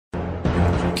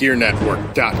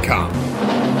GearNetwork.com.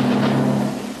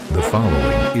 The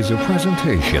following is a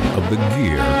presentation of the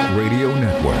Gear Radio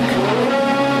Network.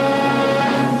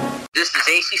 This is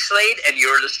AC Slade, and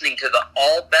you're listening to the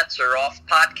All Bets Are Off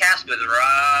podcast with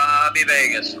Robbie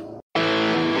Vegas.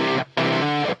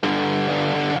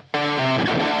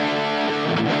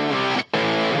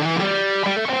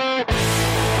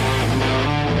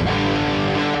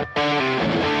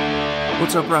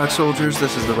 What's up, rock soldiers?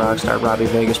 This is the rockstar Robbie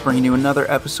Vegas bringing you another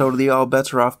episode of the All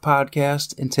Bets Are Off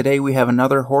podcast, and today we have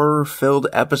another horror-filled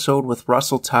episode with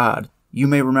Russell Todd. You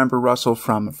may remember Russell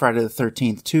from Friday the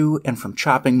 13th 2 and from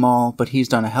Chopping Mall, but he's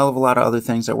done a hell of a lot of other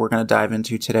things that we're going to dive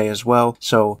into today as well,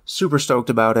 so super stoked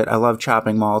about it. I love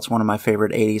Chopping Mall. It's one of my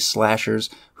favorite 80s slashers.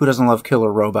 Who doesn't love killer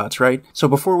robots, right? So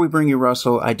before we bring you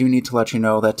Russell, I do need to let you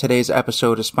know that today's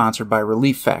episode is sponsored by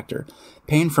Relief Factor.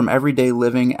 Pain from everyday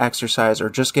living, exercise, or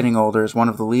just getting older is one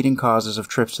of the leading causes of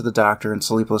trips to the doctor and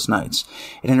sleepless nights.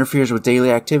 It interferes with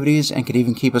daily activities and could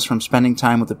even keep us from spending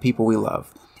time with the people we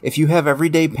love. If you have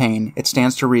everyday pain, it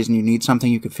stands to reason you need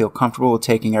something you could feel comfortable with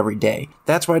taking every day.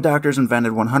 That's why doctors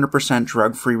invented 100%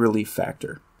 drug-free Relief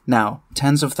Factor. Now,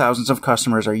 tens of thousands of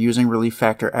customers are using Relief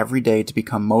Factor every day to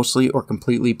become mostly or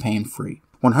completely pain-free.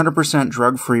 100%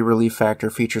 drug-free Relief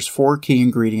Factor features 4 key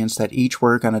ingredients that each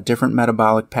work on a different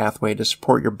metabolic pathway to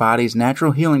support your body's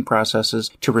natural healing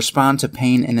processes to respond to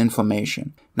pain and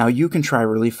inflammation. Now you can try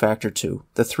Relief Factor too.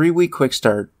 The 3-week quick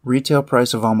start, retail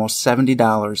price of almost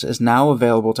 $70, is now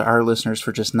available to our listeners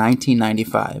for just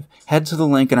 $19.95. Head to the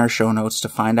link in our show notes to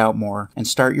find out more and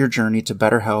start your journey to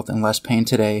better health and less pain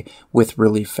today with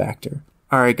Relief Factor.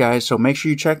 Alright guys, so make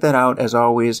sure you check that out. As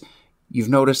always, you've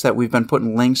noticed that we've been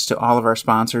putting links to all of our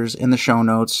sponsors in the show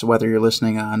notes, whether you're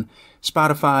listening on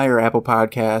Spotify or Apple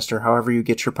Podcast or however you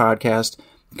get your podcast.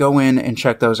 Go in and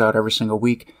check those out every single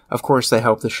week. Of course, they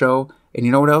help the show. And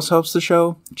you know what else helps the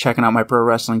show? Checking out my pro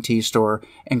wrestling tee store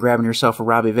and grabbing yourself a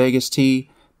Robbie Vegas tee.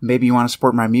 Maybe you want to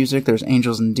support my music. There's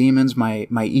Angels and Demons, my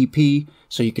EP,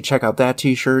 so you can check out that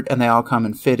t-shirt. And they all come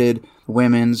in fitted,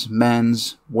 women's,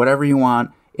 men's, whatever you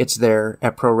want. It's there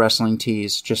at Pro Wrestling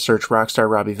Tees. Just search Rockstar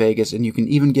Robbie Vegas, and you can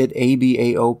even get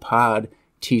ABAO Pod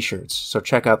t-shirts. So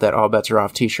check out that All Bets Are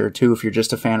Off t-shirt too if you're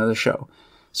just a fan of the show.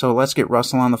 So let's get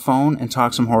Russell on the phone and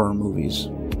talk some horror movies.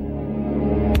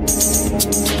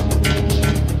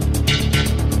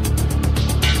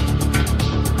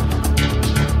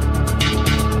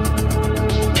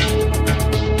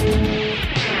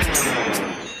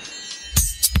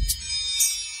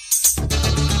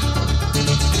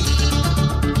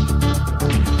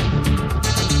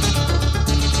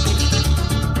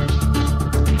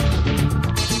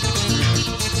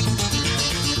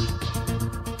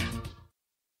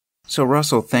 So,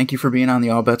 Russell, thank you for being on the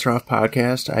All Bets Are Off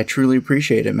podcast. I truly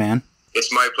appreciate it, man.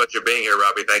 It's my pleasure being here,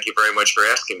 Robbie. Thank you very much for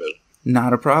asking me.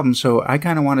 Not a problem. So, I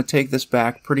kind of want to take this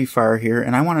back pretty far here,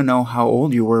 and I want to know how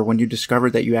old you were when you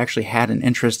discovered that you actually had an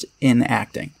interest in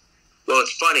acting. Well,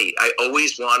 it's funny. I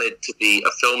always wanted to be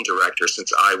a film director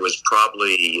since I was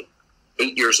probably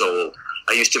 8 years old.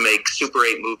 I used to make Super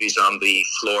 8 movies on the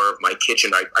floor of my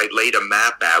kitchen. I laid a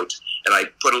map out, and I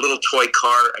put a little toy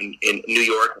car in New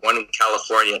York, one in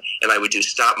California, and I would do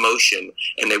stop motion,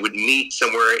 and they would meet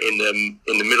somewhere in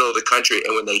the middle of the country,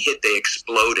 and when they hit, they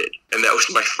exploded. And that was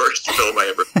my first film I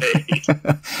ever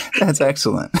made. That's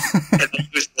excellent. And I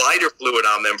used lighter fluid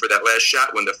on them for that last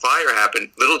shot. When the fire happened,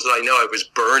 little did I know I was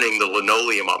burning the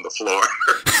linoleum on the floor.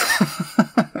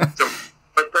 So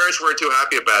my parents weren't too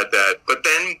happy about that. But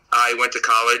then I went to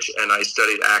college and I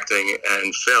studied acting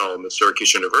and film at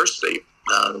Syracuse University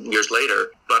years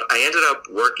later. But I ended up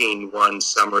working one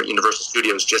summer at Universal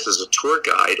Studios just as a tour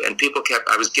guide. And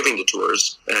I was giving the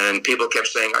tours, and people kept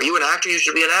saying, "Are you an actor? You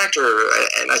should be an actor."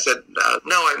 And I said,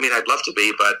 "No, I mean, I'd love to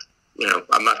be, but,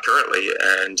 I'm not currently."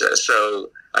 And so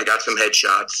I got some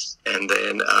headshots, and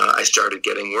then I started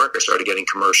getting work. I started getting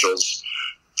commercials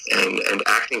and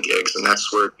acting gigs, and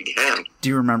that's where it began. Do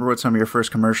you remember what some of your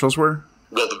first commercials were?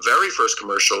 Well, the very first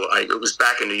commercial, it was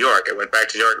back in New York. I went back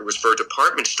to New York. It was for a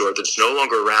department store that's no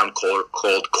longer around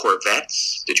called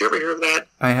Corvettes. Did you ever hear of that?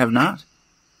 I have not.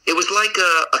 It was like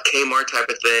a Kmart type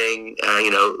of thing.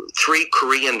 3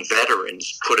 Korean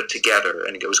veterans put it together,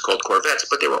 and it was called Corvettes.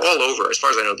 But they were all over, as far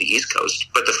as I know, the East Coast.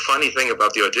 But the funny thing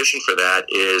about the audition for that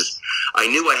is I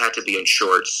knew I had to be in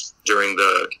shorts during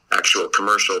the actual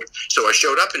commercial. So I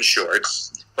showed up in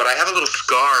shorts, but I have a little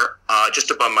scar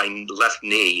just above my left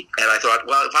knee. And I thought,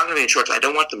 well, if I'm going to be in shorts, I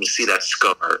don't want them to see that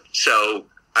scar. So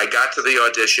I got to the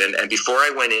audition, and before I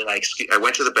went in, I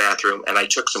went to the bathroom, and I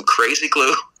took some crazy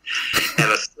glue,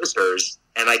 and a scissors,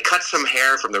 and I cut some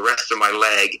hair from the rest of my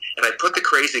leg, and I put the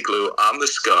crazy glue on the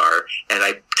scar, and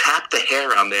I tapped the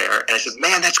hair on there, and I said,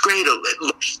 man, that's great. It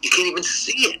looks, you can't even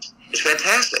see it. It's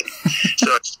fantastic. So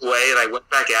I went away, and I went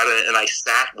back out, and I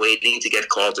sat waiting to get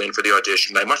called in for the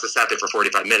audition. I must have sat there for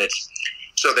 45 minutes.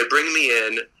 So they bring me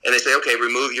in, and they say, okay,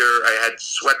 I had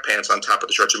sweatpants on top of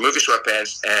the shorts. Remove your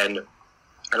sweatpants, and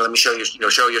let me show you,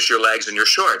 show us your legs and your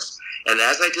shorts. And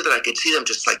as I did that, I could see them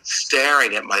just like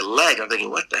staring at my leg. I'm thinking,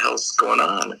 what the hell's going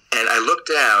on? And I looked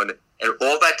down, and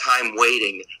all that time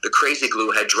waiting, the crazy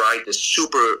glue had dried this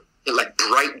super, like,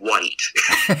 bright white.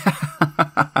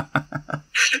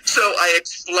 So I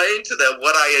explained to them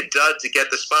what I had done to get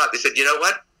the spot. They said, you know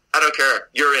what? I don't care.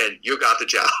 You're in. You got the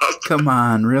job. Come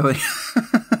on, really?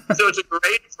 So it's a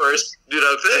great first, thing.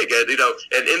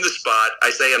 And in the spot, I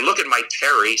say, and look at my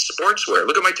Terry sportswear.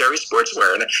 Look at my Terry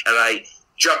sportswear. And I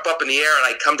jump up in the air,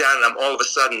 and I come down, and I'm all of a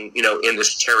sudden, in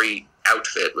this Terry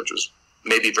outfit, which was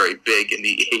maybe very big in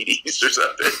the 80s or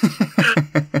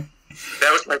something.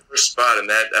 That was my first spot, and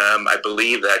that I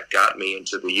believe that got me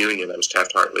into the union. I was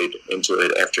Taft-Hartley into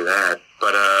it after that.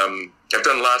 But I've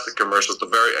done lots of commercials. I'll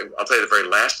tell you the very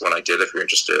last one I did, if you're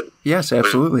interested. Yes,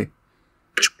 absolutely.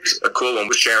 Which was a cool one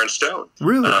with Sharon Stone.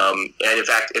 Really? And in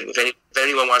fact, if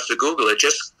anyone wants to Google it,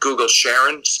 just Google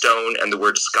Sharon Stone and the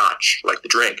word Scotch, like the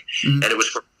drink. Mm-hmm. And it was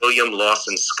for William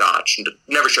Lawson Scotch. And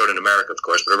never showed in America, of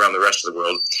course, but around the rest of the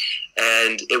world.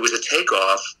 And it was a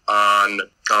takeoff on,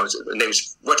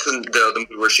 what's the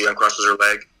movie where she uncrosses her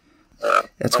leg?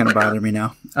 That's going to bother me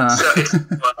now. So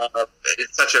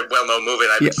it's such a well-known movie,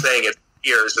 and I've been saying it for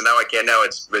years, and now I can't. Now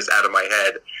it's out of my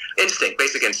head.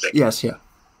 Basic Instinct. Yes, yeah.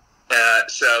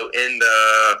 So in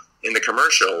the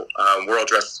commercial, we're all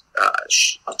dressed.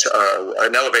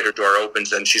 An elevator door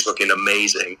opens, and she's looking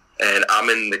amazing. And I'm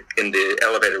in the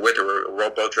elevator with her. We're all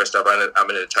both dressed up. I'm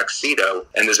in a tuxedo,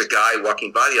 and there's a guy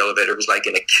walking by the elevator who's like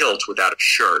in a kilt without a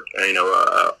shirt. And,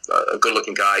 a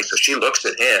good-looking guy. So she looks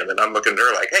at him, and I'm looking at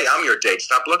her like, "Hey, I'm your date.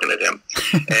 Stop looking at him."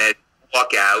 And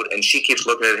walk out, and she keeps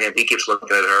looking at him. He keeps looking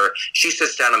at her. She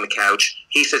sits down on the couch.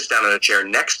 He sits down in a chair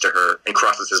next to her and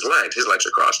crosses his legs. His legs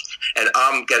are crossed. And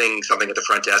I'm getting something at the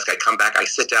front desk. I come back. I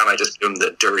sit down. I just give him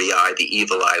the dirty eye, the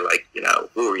evil eye, like,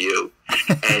 who are you?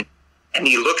 And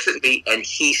he looks at me, and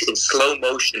he, in slow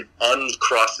motion,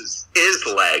 uncrosses his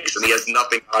legs, and he has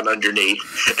nothing on underneath,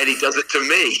 and he does it to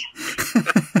me.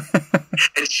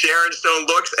 And Sharon Stone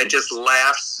looks and just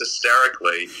laughs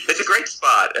hysterically. It's a great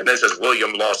spot. And then it says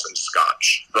William Lawson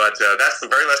Scotch. But that's the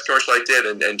very last commercial I did,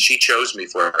 and she chose me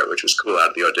for it, which was cool out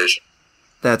of the audition.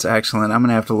 That's excellent. I'm going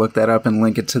to have to look that up and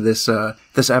link it to this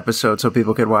episode so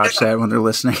people could watch that when they're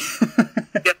listening.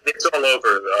 Yeah, it's all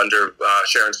over under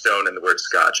Sharon Stone and the word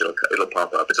Scotch. It'll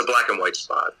pop up. It's a black and white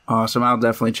spot. Awesome. I'll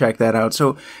definitely check that out.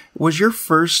 So was your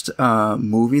first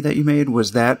movie that you made,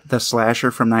 was that the slasher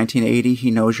from 1980,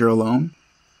 He Knows You're Alone?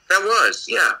 That was,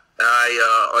 yeah.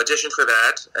 I auditioned for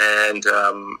that, and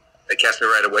they cast me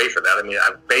right away for that. I mean,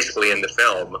 I'm basically in the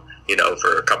film,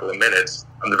 for a couple of minutes.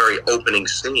 I'm the very opening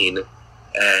scene,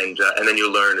 and then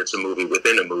you learn it's a movie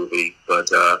within a movie. But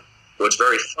what's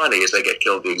very funny is I get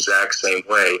killed the exact same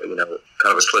way,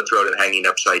 kind of a slit throat and hanging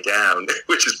upside down,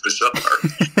 which is bizarre.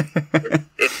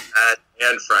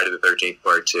 And Friday the 13th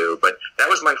Part 2. But that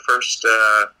was my first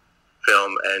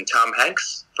film, and Tom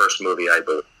Hanks' first movie, I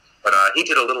believe. But he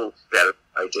did a little better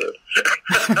than I did.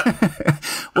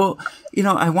 Well,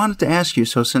 I wanted to ask you,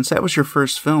 so since that was your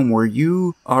first film, were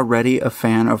you already a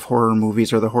fan of horror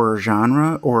movies or the horror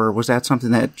genre, or was that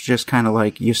something that just kind of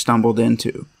like you stumbled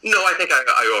into? No, I think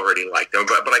I already liked them,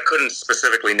 but I couldn't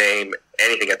specifically name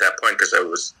anything at that point because I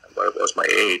was my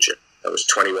age. I was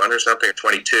 21 or something, or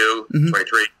 22,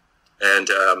 23.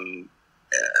 And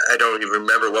I don't even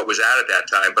remember what was out at that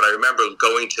time, but I remember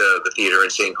going to the theater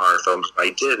and seeing horror films.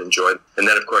 I did enjoy them. And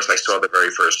then, of course, I saw the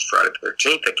very first Friday the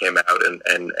 13th that came out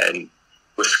and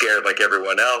was scared like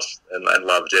everyone else and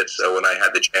loved it. So when I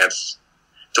had the chance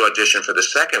to audition for the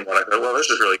second one, I thought, well, this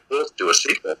is really cool to do a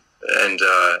sequel. And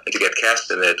to get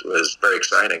cast in it was very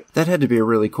exciting. That had to be a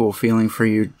really cool feeling for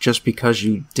you just because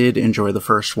you did enjoy the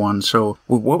first one. So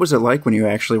what was it like when you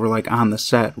actually were like on the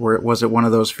set? Was it one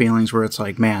of those feelings where it's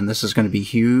like, man, this is going to be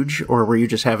huge? Or were you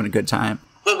just having a good time?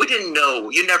 Well, we didn't know.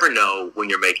 You never know when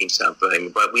you're making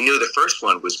something. But we knew the first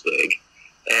one was big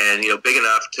and, big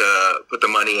enough to put the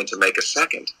money in to make a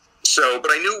second. So,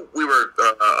 but I knew we were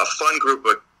a fun group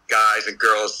of guys and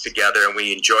girls together, and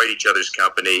we enjoyed each other's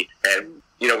company. And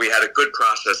we had a good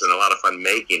process and a lot of fun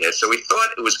making it. So we thought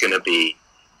it was going to be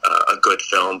a good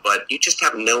film, but you just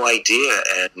have no idea.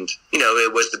 And,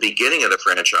 it was the beginning of the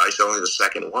franchise, only the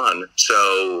second one. So,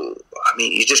 I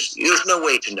mean, there's no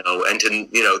way to know. And to,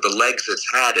 the legs it's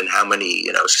had and how many,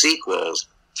 sequels,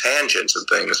 tangents and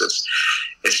things,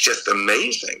 it's just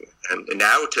amazing. And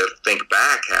now to think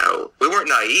back how we weren't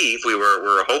naive, we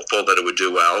were hopeful that it would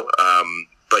do well.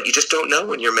 But you just don't know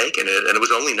when you're making it. And it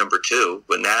was only number 2.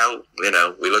 But now,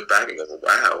 we look back and go,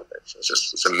 wow,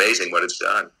 it's amazing what it's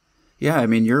done. Yeah, I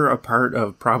mean, you're a part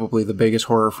of probably the biggest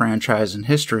horror franchise in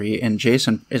history, and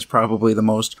Jason is probably the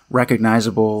most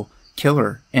recognizable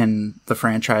killer in the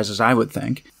franchises, I would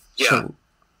think. Yeah, so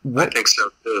I think so,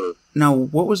 too. Now,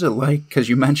 what was it like? Because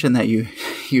you mentioned that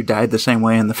you died the same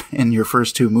way in your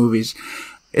first 2 movies.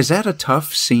 Is that a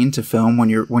tough scene to film when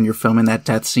you're filming that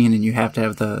death scene and you have to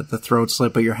have the throat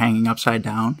slit, but you're hanging upside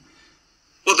down?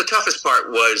 Well, the toughest part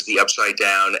was the upside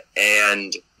down,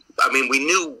 and I mean, we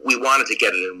knew we wanted to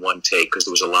get it in one take because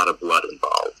there was a lot of blood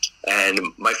involved. And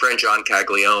my friend John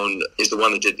Caglione is the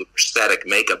one that did the prosthetic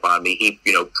makeup on me. He,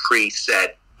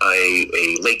 pre-set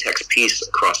a latex piece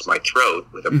across my throat.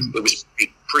 It was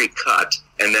pre-cut,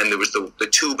 and then there was the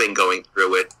tubing going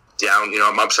through it down.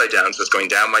 I'm upside down, so it's going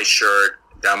down my shirt,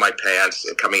 down my pants,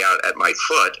 and coming out at my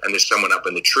foot. And there's someone up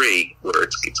in the tree where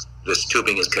this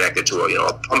tubing is connected to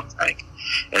a pump tank.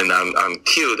 And on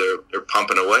cue, they're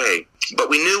pumping away. But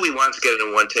we knew we wanted to get it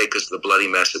in one take because of the bloody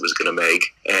mess it was going to make.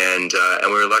 And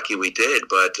we were lucky we did.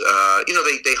 But,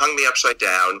 they hung me upside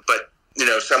down. But,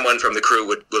 someone from the crew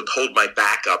would hold my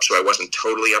back up so I wasn't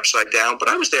totally upside down. But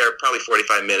I was there probably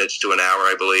 45 minutes to an hour,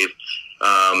 I believe,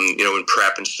 in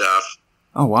prep and stuff.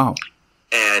 Oh, wow.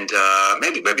 And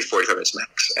maybe 45 minutes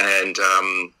max.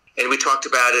 And we talked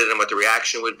about it and what the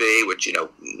reaction would be, which, we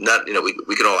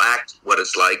can all act what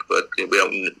it's like, but we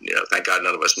don't, thank God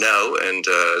none of us know. And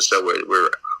so we're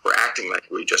acting like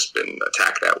we've just been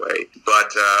attacked that way.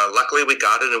 But luckily we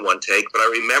got it in one take. But I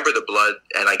remember the blood,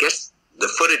 and I guess the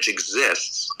footage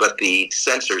exists, but the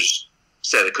censors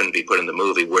said it couldn't be put in the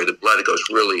movie, where the blood goes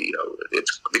really, it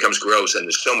becomes gross, and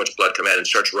there's so much blood come out and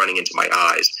starts running into my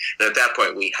eyes. And at that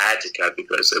point we had to cut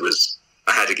because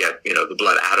I had to get, the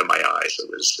blood out of my eyes. It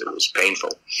was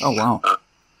painful. Oh, wow.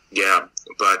 Yeah.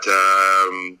 But,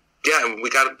 we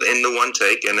got it in the one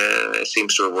take, and it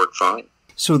seems to have worked fine.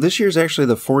 So this year's actually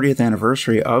the 40th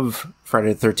anniversary of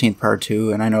Friday the 13th Part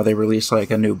 2, and I know they released like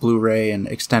a new Blu-ray and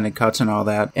extended cuts and all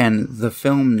that. And the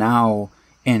film now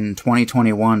in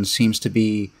 2021 seems to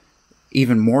be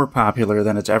even more popular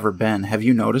than it's ever been. Have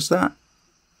you noticed that?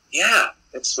 Yeah,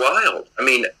 it's wild. I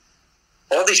mean,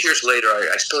 all these years later,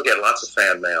 I still get lots of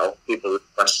fan mail, people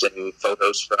requesting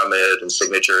photos from it and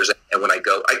signatures. And when I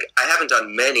go, I haven't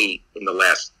done many in the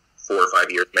last 4 or 5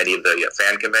 years, many of the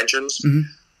fan conventions. Mm-hmm.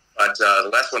 But the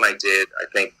last one I did, I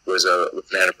think, was an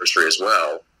anniversary as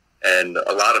well. And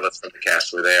a lot of us from the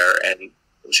cast were there. And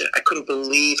I couldn't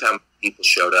believe how many people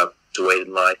showed up to wait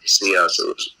in line to see us.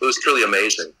 It was truly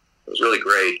amazing. It was really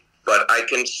great. But I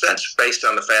can sense, based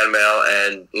on the fan mail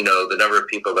and, the number of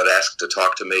people that asked to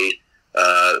talk to me,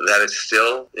 that it's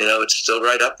still, it's still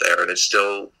right up there, and it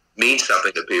still means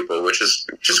something to people, which is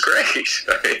great.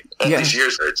 Right? All these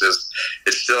years, it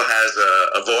still has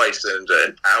a voice and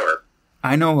power.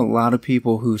 I know a lot of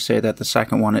people who say that the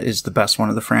second one is the best one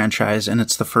of the franchise, and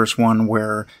it's the first one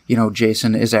where,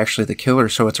 Jason is actually the killer,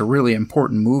 so it's a really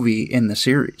important movie in the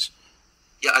series.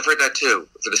 Yeah, I've heard that too,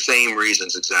 for the same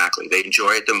reasons exactly. They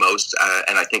enjoy it the most,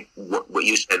 and I think what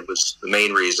you said was the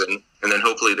main reason. And then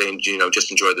hopefully they, just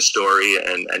enjoy the story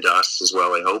and us as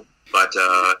well, I hope. But,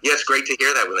 it's great to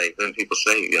hear that when people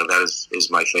say, that is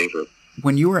my favorite.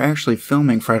 When you were actually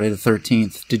filming Friday the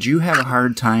 13th, did you have a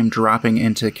hard time dropping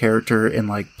into character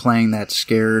and playing that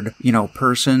scared,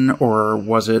 person, or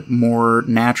was it more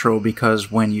natural because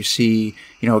when you see,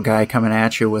 a guy coming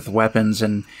at you with weapons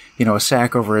and, a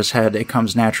sack over his head, it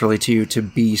comes naturally to you to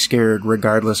be scared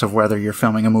regardless of whether you're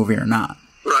filming a movie or not?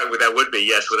 Right, well, that would be,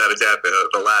 yes, without a doubt,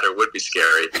 the latter would be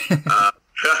scary. But,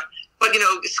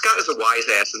 Scott is a wise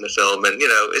ass in the film, and,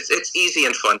 it's easy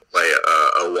and fun to play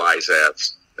a wise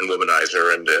ass and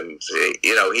womanizer, and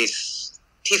he's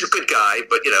a good guy,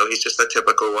 but he's just a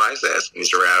typical wise ass.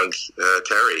 He's around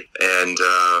Terry, and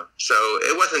so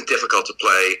it wasn't difficult to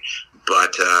play,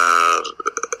 but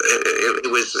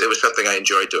it was something I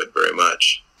enjoyed doing very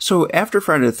much. So after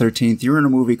Friday the 13th, you were in a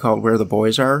movie called Where the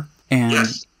Boys Are, and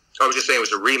yes, I was just saying it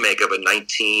was a remake of a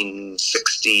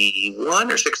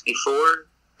 1961 or 64.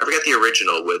 I forget the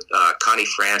original, with Connie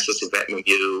Francis, Yvette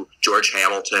Mimieux, George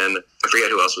Hamilton. I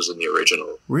forget who else was in the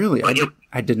original. Really?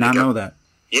 I did not know that.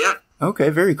 Yeah. Okay,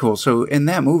 very cool. So in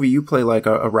that movie, you play like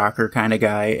a rocker kind of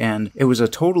guy, and it was a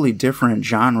totally different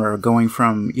genre going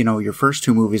from, your first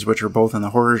two movies, which are both in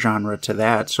the horror genre, to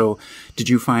that. So did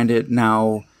you find it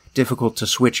now difficult to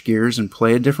switch gears and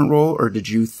play a different role, or did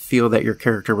you feel that your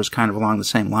character was kind of along the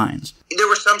same lines? There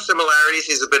were some similarities.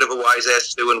 He's a bit of a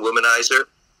wise-ass too and womanizer,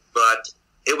 but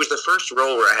it was the first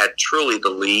role where I had truly the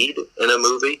lead in a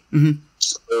movie. Mm-hmm.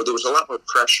 So there was a lot more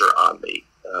pressure on me,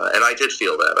 and I did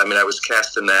feel that. I mean, I was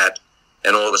cast in that.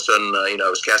 And all of a sudden, I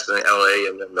was cast in L.A.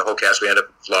 and then the whole cast, we ended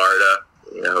up in Florida,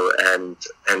 and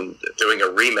doing a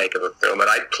remake of a film. And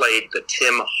I played the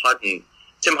Tim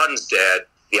Hutton's dad,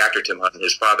 the actor Tim Hutton.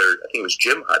 His father, I think it was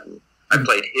Jim Hutton. I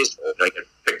played his role. I got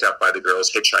picked up by the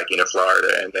girls hitchhiking in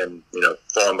Florida, and then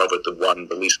fall in love with the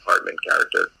police department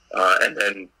character, and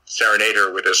then serenade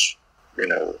her with this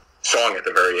song at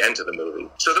the very end of the movie.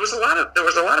 So there was a lot of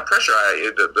pressure.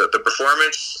 The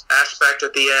performance aspect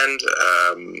at the end,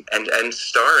 and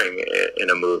starring in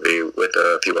a movie with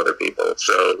a few other people.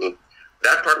 So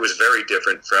that part was very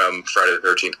different from Friday the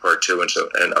 13th Part 2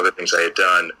 and other things I had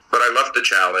done. But I loved the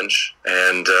challenge,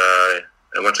 and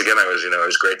once again I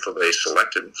was grateful they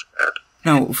selected me for that.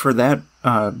 Now, for that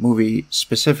movie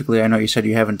specifically, I know you said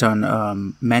you haven't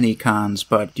done many cons,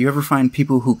 but do you ever find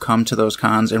people who come to those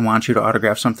cons and want you to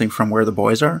autograph something from Where the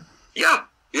Boys Are? Yeah,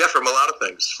 from a lot of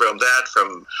things.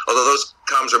 Although those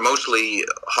cons are mostly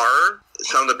horror,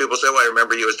 some of the people say, well, I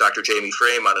remember you as Dr. Jamie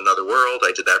Frame on Another World.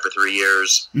 I did that for 3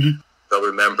 years. Mm-hmm. They'll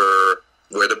remember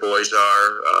Where the Boys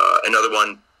Are. Another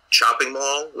one, Chopping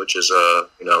Mall, which is a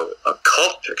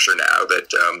cult picture now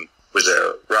that was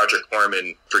a Roger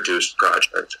Corman produced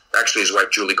project. Actually, his wife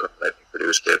Julie Corman, I think,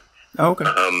 produced it. Oh, okay.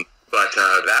 But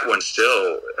that one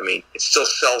still, it still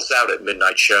sells out at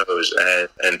midnight shows,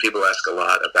 and people ask a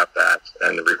lot about that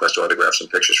and request autographs and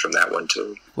pictures from that one,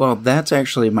 too. Well, that's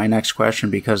actually my next question,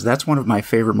 because that's one of my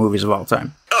favorite movies of all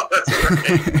time. Oh, that's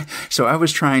great. So I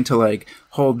was trying to,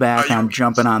 hold back on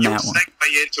jumping on that one. You segued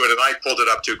me into it, and I pulled it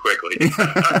up too quickly.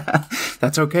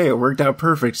 That's okay. It worked out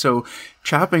perfect. So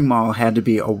Chopping Mall had to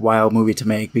be a wild movie to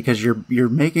make, because you're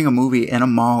making a movie in a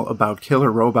mall about killer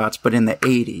robots, but in the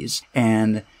 80s,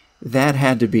 and that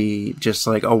had to be just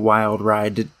a wild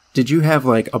ride. Did you have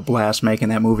a blast making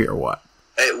that movie, or what?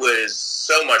 It was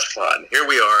so much fun. Here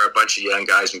we are, a bunch of young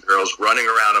guys and girls running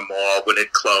around a mall when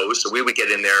it closed. So we would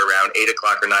get in there around 8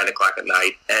 o'clock or 9 o'clock at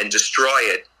night and destroy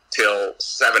it till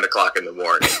 7 o'clock in the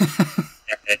morning.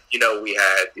 And, we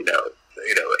had,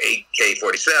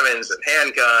 AK-47s and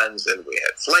handguns, and we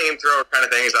had flamethrower kind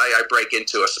of things. I break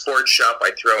into a sports shop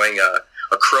by throwing a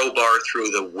crowbar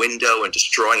through the window and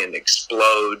destroying it and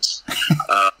explodes.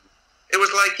 It was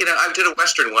I did a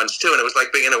Western once too, and it was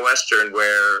like being in a Western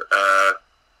where,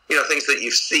 things that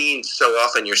you've seen so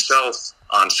often yourself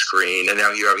on screen, and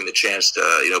now you're having the chance to,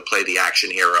 play the action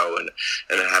hero and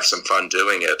have some fun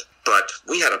doing it. But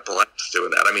we had a blast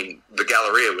doing that. The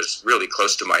Galleria was really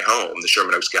close to my home, the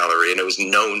Sherman Oaks Galleria, and it was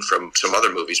known from some other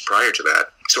movies prior to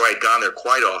that. So I had gone there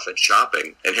quite often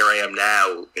shopping, and here I am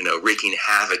now, wreaking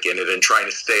havoc in it and trying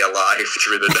to stay alive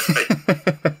through the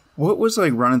night. What was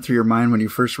running through your mind when you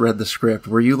first read the script?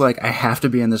 Were you I have to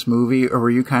be in this movie, or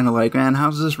were you kind of man,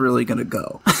 how's this really going to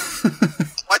go?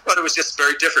 I thought it was just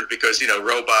very different because,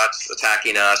 robots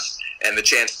attacking us and the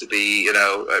chance to be,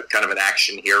 kind of an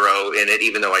action hero in it,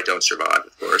 even though I don't survive,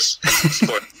 of course.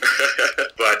 But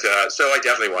so I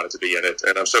definitely wanted to be in it.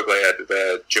 And I'm so glad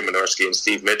that Jim Wynorski and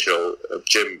Steve Mitchell,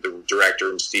 Jim the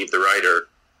director and Steve the writer,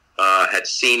 had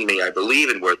seen me, I believe,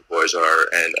 in Where the Boys Are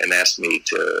and asked me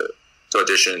to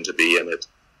audition to be in it.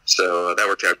 So that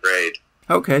worked out great.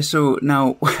 Okay, so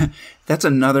now that's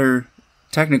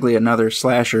technically another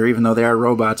slasher. Even though they are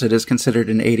robots, it is considered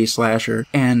an 80s slasher.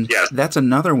 And yes, that's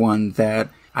another one that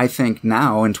I think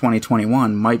now in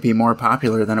 2021 might be more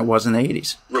popular than it was in the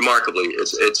 80s. Remarkably,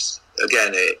 it's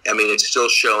again, it's still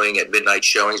showing at midnight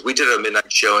showings. We did a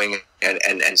midnight showing and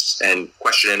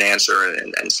question and answer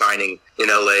and signing in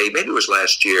LA. Maybe it was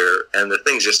last year, and the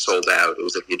thing just sold out. It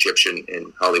was at the Egyptian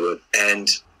in Hollywood, and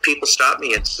people stop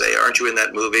me and say, "Aren't you in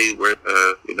that movie where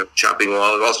Chopping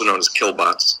Wall, also known as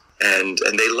Killbots?" And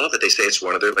they love it. They say it's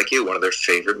one of their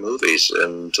favorite movies.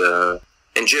 And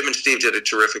Jim and Steve did a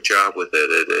terrific job with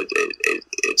it.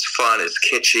 It's fun. It's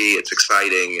kitschy. It's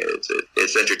exciting.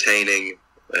 It's entertaining.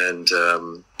 And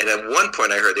at one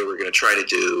point I heard they were going to try to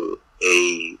do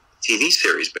a TV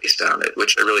series based on it,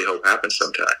 which I really hope happens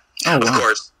sometime. Oh, wow. Of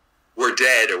course, we're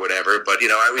dead or whatever, but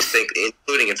I always think,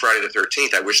 including in Friday the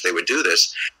 13th, I wish they would do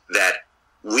this, that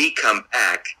we come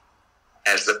back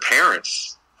as the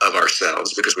parents of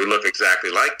ourselves because we look exactly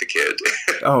like the kid.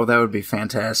 Oh, that would be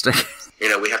fantastic.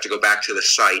 We have to go back to the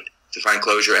site to find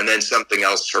closure, and then something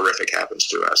else horrific happens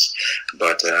to us.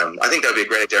 But I think that would be a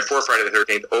great idea for Friday the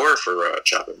 13th or for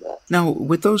Chopping Mall. Now,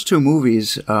 with those two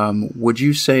movies, would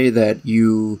you say that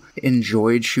you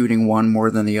enjoyed shooting one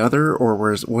more than the other, or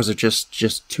was it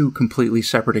just two completely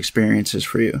separate experiences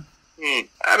for you?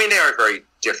 I mean, they are very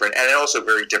different, and also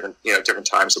very different, different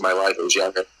times of my life. I was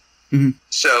younger. Mm-hmm.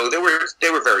 So they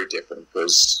were very different,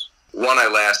 because one, I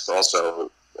last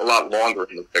also a lot longer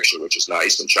in the picture, which is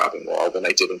nice, in Chopping Mall than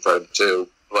I did in Friday 2.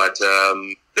 But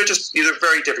they're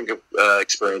very different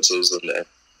experiences, and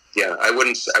yeah, I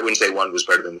wouldn't say one was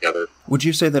better than the other. Would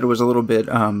you say that it was a little bit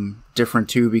different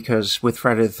too? Because with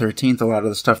Friday the 13th, a lot of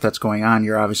the stuff that's going on,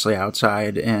 you're obviously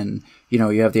outside, and you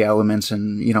have the elements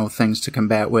and things to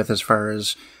combat with as far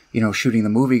as shooting the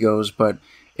movie goes. But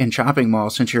in Chopping Mall,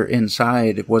 since you're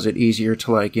inside, was it easier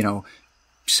to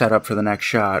set up for the next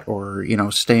shot, or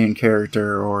stay in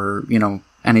character, or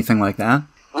anything like that?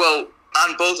 Well,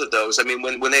 on both of those, I mean,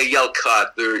 when they yell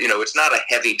cut, it's not a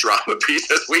heavy drama piece,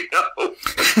 as we know.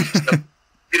 So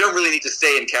you don't really need to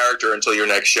stay in character until your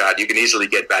next shot. You can easily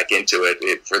get back into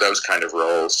it for those kind of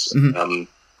roles. Mm-hmm.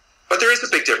 But there is a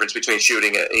big difference between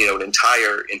shooting an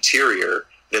entire interior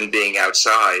than being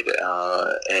outside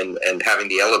and having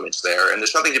the elements there. And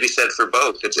there's something to be said for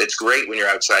both. It's great when you're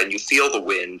outside and you feel the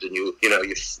wind and you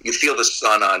feel the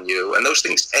sun on you, and those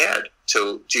things add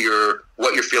to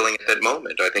what you're feeling at that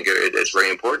moment. I think it's very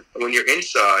important. When you're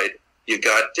inside, you've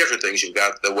got different things. You've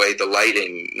got the way the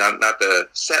lighting, not the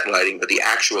set lighting, but the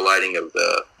actual lighting of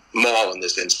the mall in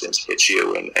this instance hits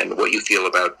you, and what you feel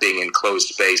about being in closed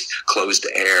space, closed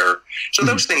air. So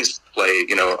those things play,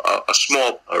 a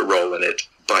small role in it.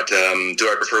 But do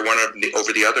I prefer one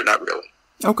over the other? Not really.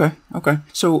 Okay.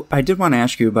 So I did want to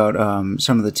ask you about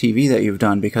some of the TV that you've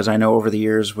done, because I know over the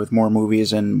years with more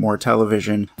movies and more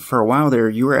television, for a while there,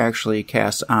 you were actually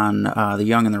cast on The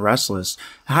Young and the Restless.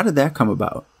 How did that come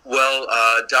about? Well,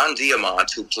 Don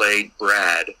Diamont, who played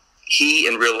Brad, he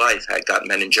in real life had got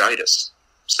meningitis.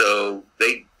 So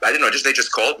they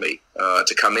just called me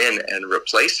to come in and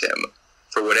replace him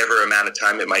for whatever amount of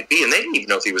time it might be. And they didn't even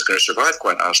know if he was going to survive,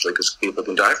 quite honestly, because people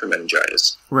can die from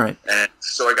meningitis. Right. And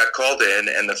so I got called in,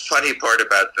 and the funny part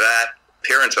about that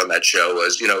appearance on that show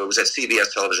was, it was at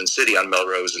CBS Television City on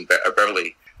Melrose and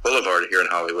Beverly Boulevard here in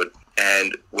Hollywood.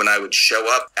 And when I would show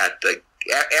up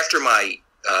after my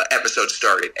episode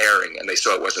started airing, and they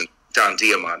saw it wasn't Don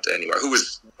Diamont anymore, who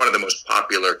was one of the most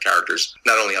popular characters,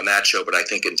 not only on that show, but I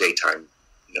think in daytime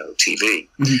TV.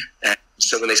 Mm-hmm. And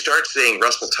so when they started seeing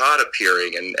Russell Todd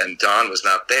appearing and Don was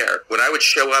not there, when I would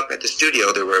show up at the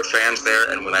studio, there were fans there,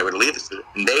 and when I would leave the studio,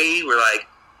 they were like,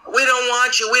 "We don't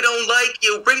want you, we don't like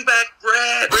you, bring back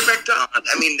Brad, bring back Don."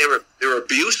 I mean, they were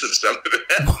abusive, some of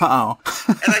it. Wow.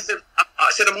 And I said,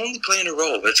 I'm only playing a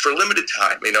role. It's for a limited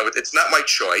time. It's not my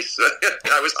choice.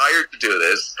 I was hired to do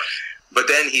this. But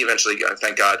then he eventually,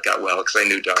 thank God, got well, because I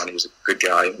knew Don. He was a good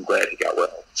guy. I'm glad he got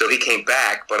well. So he came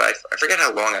back, but I forget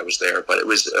how long I was there, but it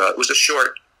was a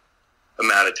short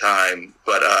amount of time.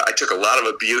 But I took a lot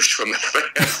of abuse from the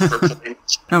fans for playing.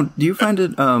 Now, do you find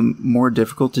it more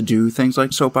difficult to do things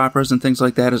like soap operas and things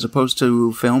like that as opposed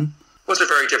to film? Well, it's a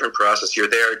very different process. You're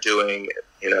there doing,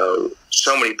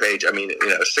 so many pages.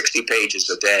 60 pages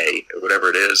a day, or whatever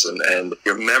it is, and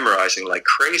you're memorizing like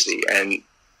crazy. And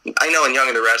I know in Young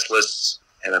and the Restless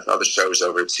and other shows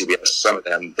over at CBS, some of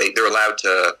them, they're allowed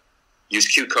to use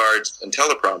cue cards and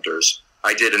teleprompters.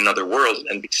 I did Another World,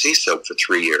 an NBC soap, for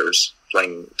 3 years,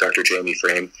 playing Dr. Jamie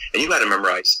Frame, and you had to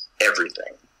memorize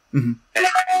everything. Mm-hmm. And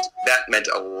that meant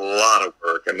a lot of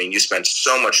work. I mean, you spent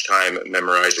so much time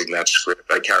memorizing that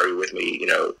script. I carried with me,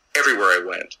 everywhere I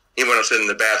went. Even when I was sitting in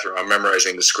the bathroom, I'm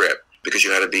memorizing the script, because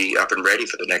you had to be up and ready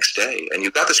for the next day. And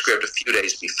you got the script a few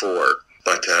days before.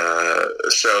 But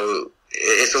so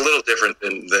it's a little different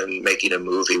than making a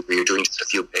movie where you're doing just a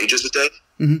few pages a day.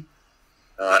 Mm-hmm.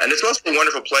 And it's also a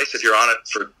wonderful place if you're on it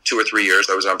for 2 or 3 years.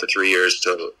 I was on for 3 years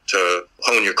to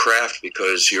hone your craft,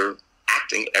 because you're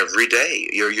acting every day.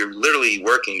 You're literally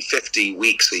working 50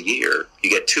 weeks a year. You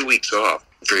get 2 weeks off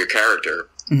for your character.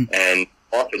 Mm-hmm. And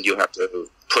often you have to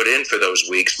put in for those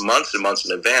weeks months and months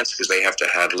in advance, because they have to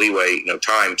have leeway,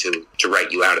 time to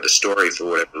write you out of the story for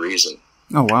whatever reason.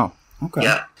 Oh, wow. Okay.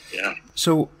 Yeah.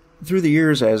 So through the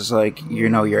years, as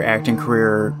your acting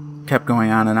career kept going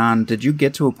on, did you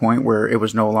get to a point where it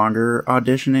was no longer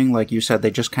auditioning? Like you said, they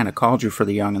just kind of called you for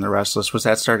The Young and the Restless. Was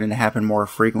that starting to happen more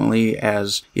frequently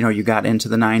as, you got into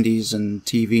the 90s and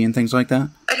TV and things like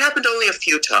that? It happened only a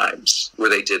few times where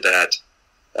they did that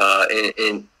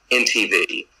in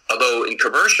TV. Although in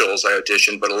commercials I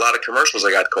auditioned, but a lot of commercials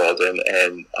I got called in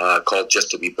and called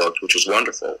just to be booked, which was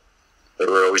wonderful. They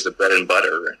were always the bread and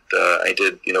butter. And I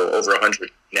did, over 100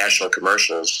 national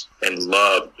commercials and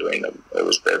loved doing them.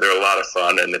 They're a lot of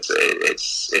fun, and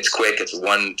it's quick. It's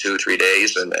 1, 2, 3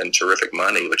 days and terrific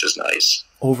money, which is nice.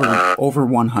 Over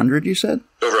 100, you said?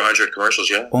 Over 100 commercials,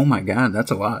 yeah. Oh my God,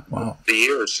 that's a lot. Wow. The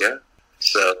years, yeah.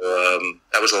 So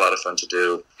that was a lot of fun to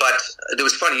do. But it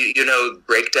was funny,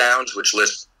 breakdowns, which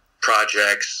list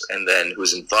projects and then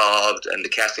who's involved, and the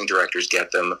casting directors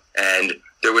get them. And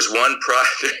there was one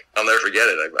project, I'll never forget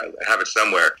it, I have it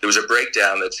somewhere. There was a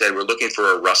breakdown that said, we're looking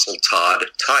for a Russell Todd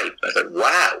type. I thought,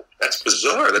 wow, that's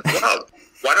bizarre. That's wild.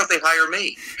 Why don't they hire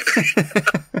me?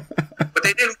 But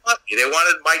they didn't want me. They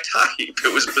wanted my type.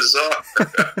 It was bizarre.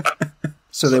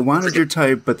 So they wanted your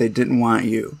type, but they didn't want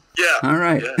you. Yeah. All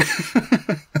right.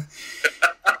 Yeah.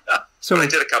 So I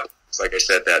did a couple things, like I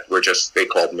said, that were just, they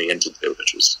called me in to do,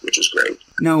 which is great.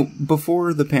 Now,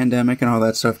 before the pandemic and all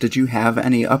that stuff, did you have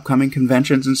any upcoming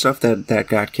conventions and stuff that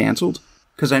got canceled?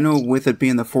 Because I know with it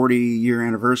being the 40-year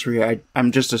anniversary,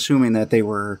 I'm just assuming that they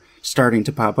were starting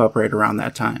to pop up right around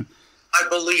that time. I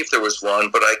believe there was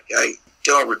one, but I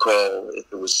don't recall if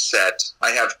it was set. I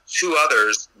have 2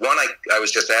 others. One I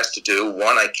was just asked to do.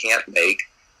 One I can't make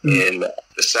in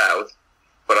the South.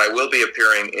 But I will be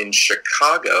appearing in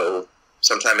Chicago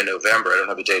sometime in November. I don't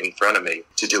have a date in front of me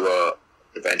to do a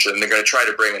convention. And they're going to try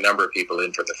to bring a number of people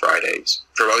in for the Fridays,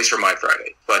 at least for my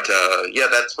Friday. But yeah,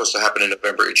 that's supposed to happen in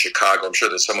November in Chicago. I'm sure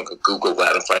that someone could Google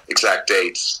that and find exact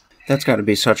dates. That's got to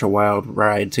be such a wild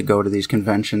ride to go to these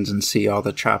conventions and see all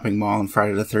the Chopping Mall and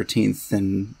Friday the 13th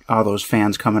and all those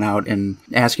fans coming out and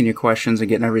asking you questions and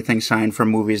getting everything signed from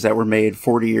movies that were made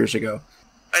 40 years ago.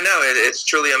 I know, it's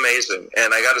truly amazing.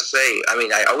 And I got to say,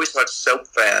 I always thought soap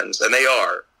fans, and they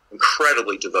are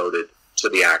incredibly devoted to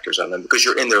the actors on them because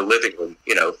you're in their living room,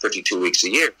 52 weeks a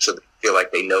year. So they feel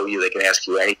like they know you. They can ask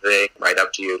you anything, right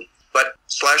up to you. But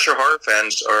slasher horror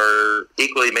fans are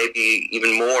equally, maybe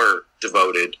even more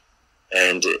devoted.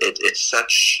 And it's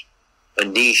such a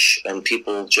niche, and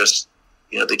people just,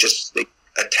 they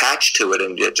attach to it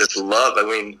and just love.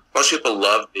 Most people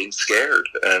love being scared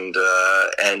and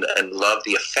love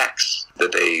the effects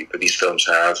that these films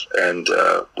have. And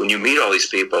when you meet all these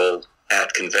people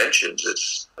at conventions,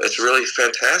 it's really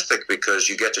fantastic because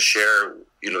you get to share,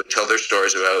 tell their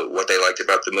stories about what they liked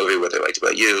about the movie, what they liked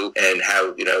about you, and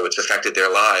how it's affected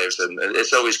their lives. And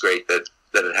it's always great that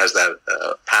it has that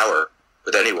power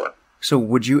with anyone. So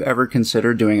would you ever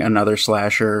consider doing another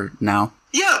slasher now?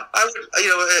 Yeah, I would.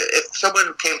 If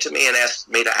someone came to me and asked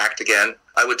me to act again,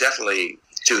 I would definitely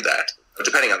do that,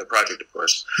 depending on the project, of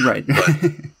course. Right. But,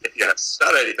 yes,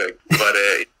 not anything. But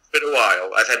it's been a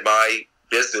while. I've had my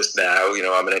business now.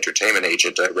 I'm an entertainment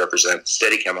agent. I represent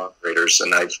Steadicam operators,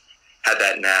 and I've had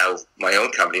that now, my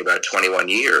own company, about 21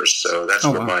 years. So that's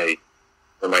where my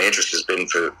interest has been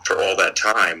for all that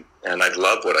time. And I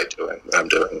love what I'm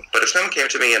doing. But if someone came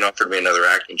to me and offered me another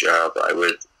acting job, I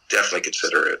would definitely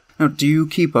consider it. Now, do you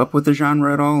keep up with the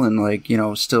genre at all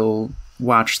and, still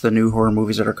watch the new horror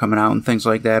movies that are coming out and things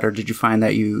like that? Or did you find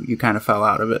that you kind of fell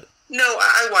out of it? No,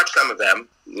 I watched some of them.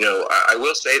 I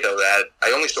will say, though, that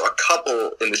I only saw a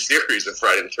couple in the series of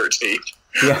Friday the 13th.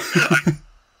 Yeah.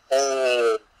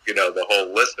 The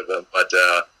whole list of them.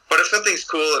 But if something's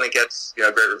cool and it gets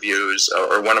great reviews,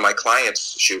 or one of my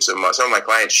clients shoots them, some of my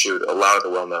clients shoot a lot of the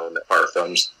well-known horror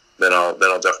films, then I'll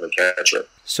definitely catch it.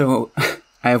 So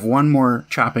I have one more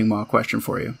Chopping Mall question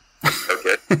for you.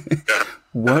 Okay. Yeah.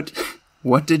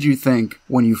 What did you think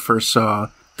when you first saw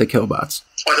the Killbots?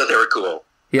 I thought they were cool.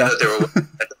 Yeah. I thought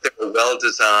they were well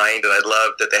designed, and I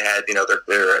loved that they had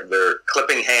their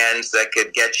clipping hands that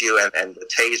could get you, and the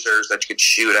tasers that you could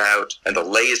shoot out, and the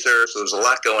lasers. So there was a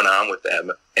lot going on with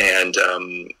them, and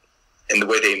the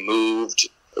way they moved,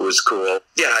 it was cool.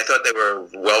 Yeah, I thought they were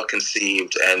well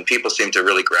conceived, and people seemed to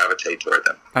really gravitate toward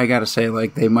them. I gotta say,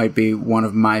 they might be one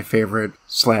of my favorite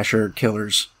slasher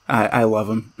killers. I love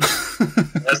them.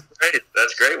 That's great.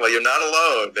 That's great. Well, you're not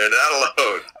alone. They're not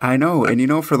alone. I know.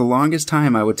 And, for the longest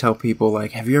time, I would tell people,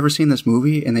 have you ever seen this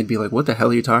movie? And they'd be like, what the hell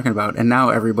are you talking about? And now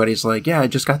everybody's like, yeah, I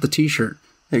just got the T-shirt.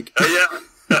 Yeah.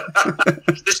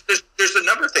 There's a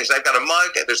number of things. I've got a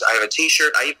mug. I have a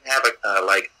T-shirt. I even have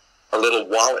a little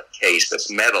wallet case that's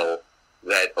metal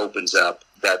that opens up.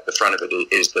 That the front of it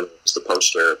is the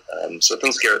poster. So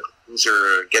things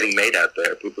are getting made out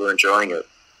there. People are enjoying it.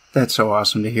 That's so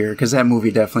awesome to hear, because that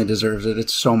movie definitely deserves it.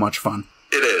 It's so much fun.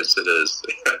 It is.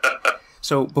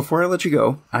 So before I let you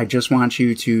go, I just want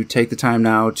you to take the time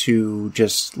now to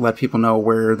just let people know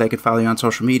where they could follow you on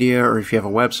social media, or if you have a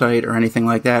website or anything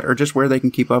like that, or just where they can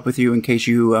keep up with you in case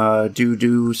you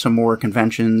do some more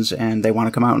conventions and they want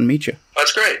to come out and meet you.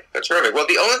 That's great. That's terrific. Well,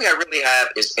 the only thing I really have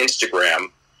is Instagram,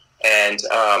 and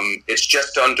it's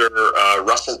just under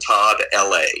Russell Todd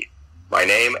LA. my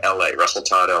name, LA, Russell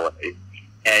Todd, LA.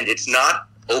 And it's not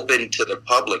open to the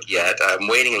public yet. I'm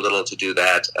waiting a little to do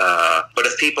that. But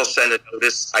if people send a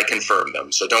notice, I confirm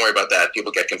them. So don't worry about that.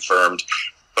 People get confirmed.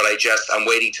 But I'm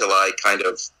waiting till I kind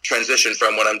of transition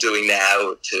from what I'm doing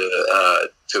now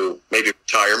to maybe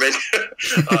retirement.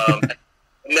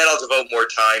 And then I'll devote more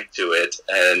time to it,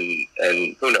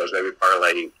 and who knows, maybe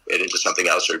parlay it into something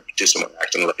else or do some more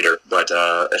acting later. But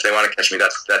if they want to catch me,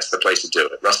 that's the place to do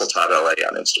it. Russell Todd LA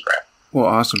on Instagram. Well,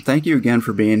 awesome. Thank you again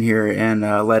for being here and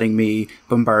letting me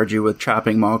bombard you with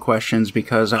chopping mall questions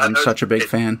because I'm such a big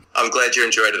fan. I'm glad you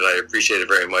enjoyed it. I appreciate it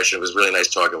very much. It was really nice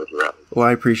talking with you, Rob. Well,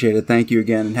 I appreciate it. Thank you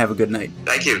again, and have a good night.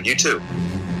 Thank you. You too.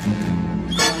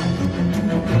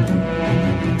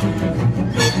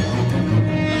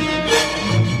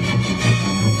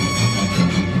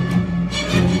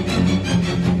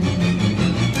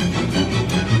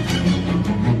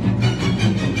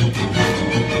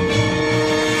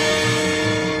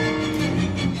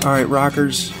 All right,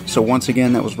 rockers. So once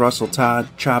again, that was Russell Todd,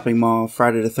 Chopping Mall,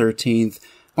 Friday the 13th,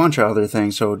 bunch of other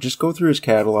things. So just go through his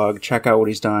catalog, check out what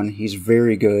he's done. He's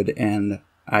very good, and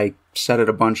I said it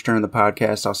a bunch during the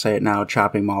podcast. I'll say it now.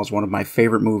 Chopping Mall is one of my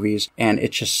favorite movies, and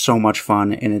it's just so much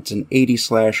fun, and it's an 80s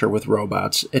slasher with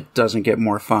robots. It doesn't get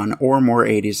more fun or more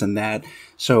 80s than that.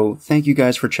 So thank you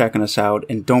guys for checking us out,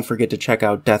 and don't forget to check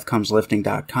out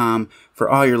deathcomeslifting.com for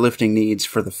all your lifting needs,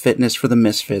 for the fitness, for the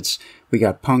misfits. We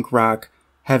got punk rock,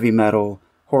 heavy metal,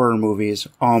 horror movies,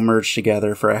 all merged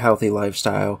together for a healthy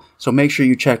lifestyle. So make sure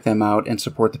you check them out and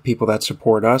support the people that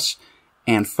support us.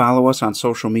 And follow us on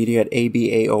social media at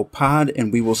ABAO Pod,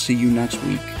 and we will see you next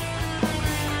week.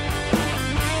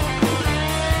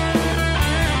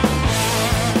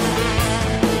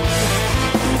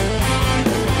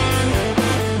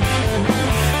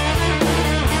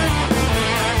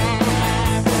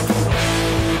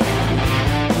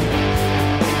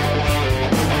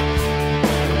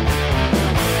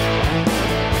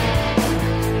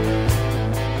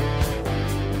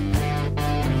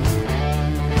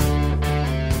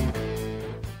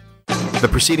 The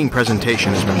preceding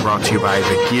presentation has been brought to you by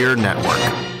the Gear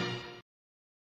Network.